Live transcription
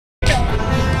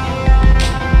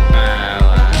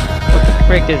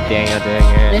frick is Daniel doing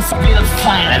here? This will be the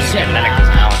final ship now.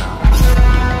 out.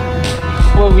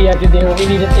 What we have to do, we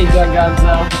need to take down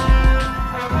Gonzo.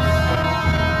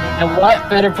 And what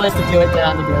better place to do it than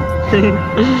on the bridge?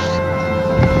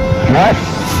 What?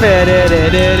 I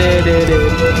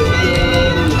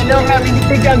know how we can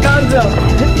take down Gonzo!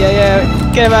 Yeah,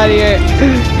 get him out of here!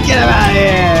 Get him out of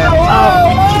here!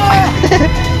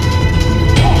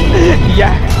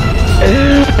 Yeah!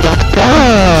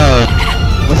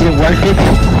 Was it worth it?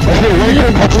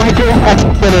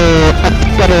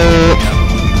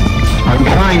 I'm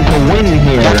trying to win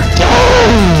here.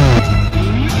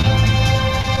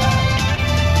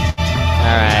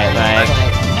 Alright, Mike.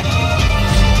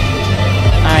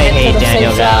 I hate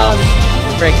Daniel Gal.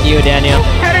 Frick you, Daniel.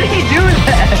 How did he do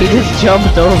that? He just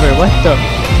jumped over. What the?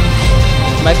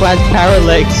 Michael has power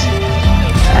legs.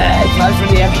 It's not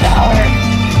really have power.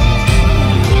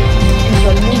 He's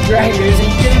the meat grinders. Are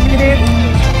you kidding me, dude?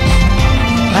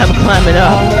 I'm climbing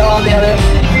up.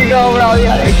 You go where all the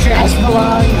other trash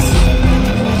belongs.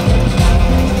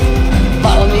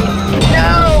 Follow me.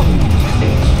 No!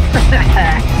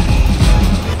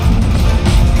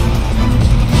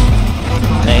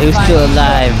 Hey, who's still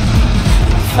alive?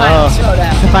 Final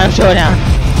showdown. The final showdown.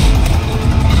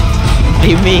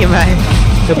 Be me, man.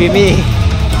 It'll be me.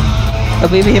 It'll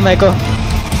be me, Michael.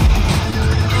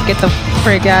 Get the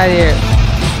frick out of here.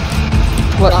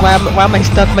 What? Why am I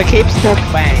stuck? My cape's stuck.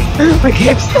 Bang. My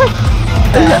cape's stuck.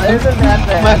 There's a that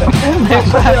bad.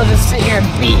 I'll just sit here and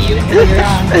beat you until you're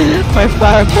on. My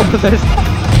flower both are stuck.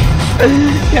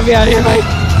 Get me out of here, Mike.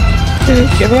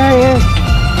 Get me out of here.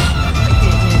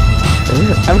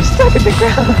 I'm stuck in the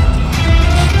ground.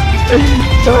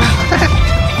 So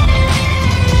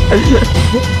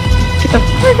get the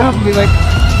frick off of me, Mike.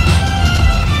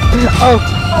 Oh.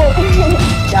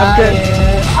 I'm good.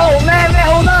 Oh man,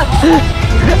 hold on.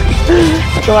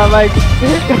 Come on, Mike.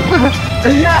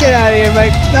 Get out of here,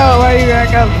 Mike. No, why are you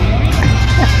back up?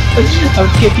 I'm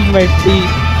kicking my feet.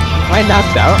 Am I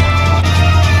knocked out?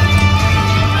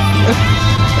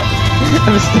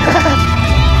 I'm stuck.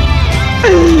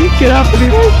 Get off of me,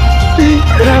 Mike.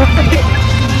 Get off of me.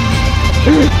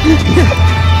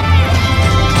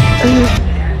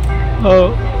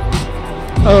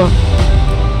 Oh.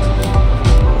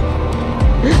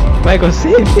 Michael,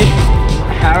 save me.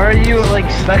 How are you like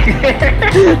stuck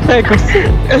there? Michael,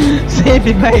 save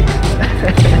me, Mike.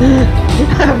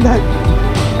 I'm not.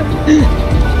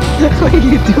 What are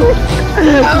you doing?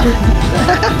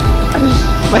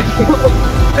 Michael,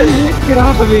 get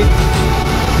off of me.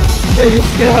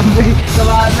 Get off of me. Come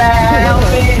on, man, help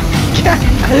me.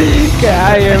 Get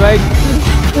out of here, Mike.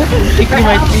 I'm kicking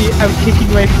my feet. I'm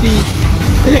kicking my feet.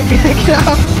 Get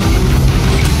off.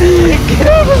 Get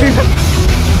off of me.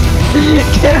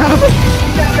 Get off.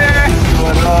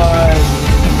 What on?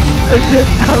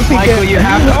 Michael, you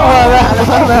have to. Oh,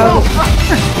 no.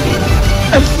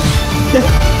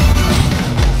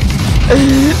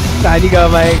 Down you go,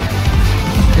 Mike.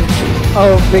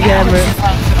 Oh, big hammer.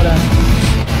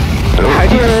 How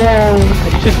do you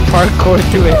just parkour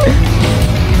through it?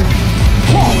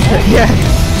 Yeah.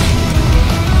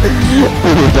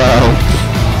 Wow.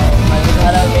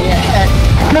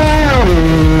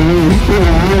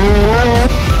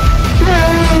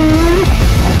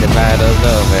 The battle's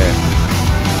over.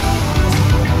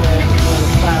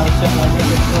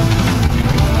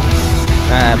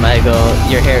 Ah, Michael,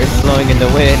 your hair is blowing in the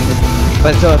wind,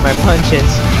 but so are my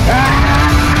punches.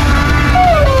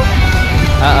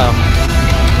 Uh-oh.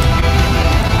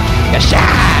 Yasha!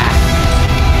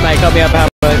 Mike, help me up, how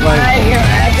about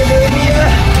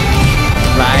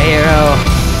My hero.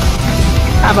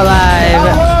 I'm alive.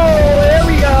 Oh, there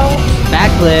we go.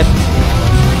 Backflip.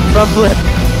 Front flip.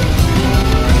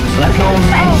 Let's go.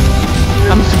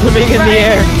 I'm swimming in the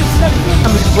air.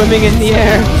 I'm swimming in the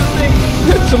air.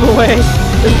 Swim away.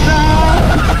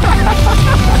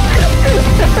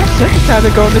 Time to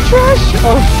go in the trash.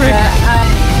 Oh, frick.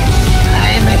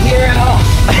 I am a hero.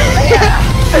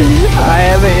 I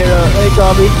am a hero. They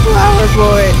call me Flower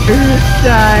Boy.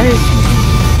 Die.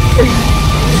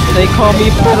 They call me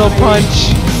Pedal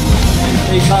Punch.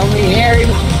 They call me Harry.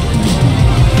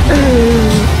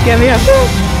 Get me up there.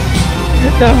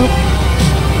 No.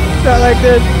 Not like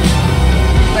this.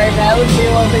 Like that would be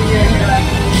one thing you're here.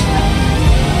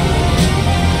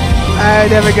 I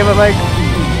never give up, Mike.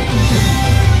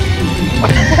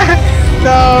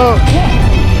 No.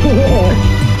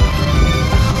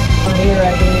 I'm here,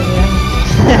 I can hear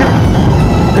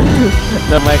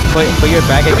No, Mike, put your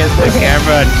back against the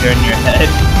camera and turn your head.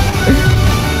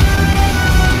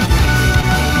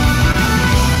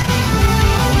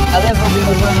 I think we'll be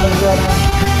the one of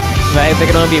the Mike, there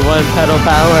can only be one pedal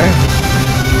power.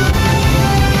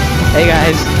 Hey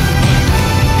guys.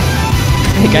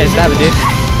 Hey guys, stop it, dude.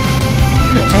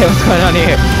 Hey, what's going on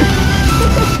here?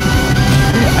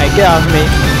 Alright, get off of me.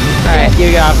 Alright,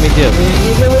 you get off me too.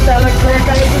 Even without a clear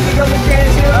cut, you can go with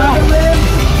chance here.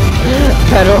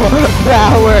 Pedal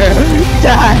power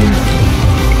time.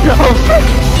 Oh frick.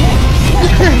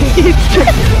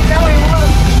 Now he won.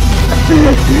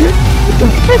 What the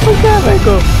frick was that,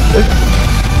 Michael?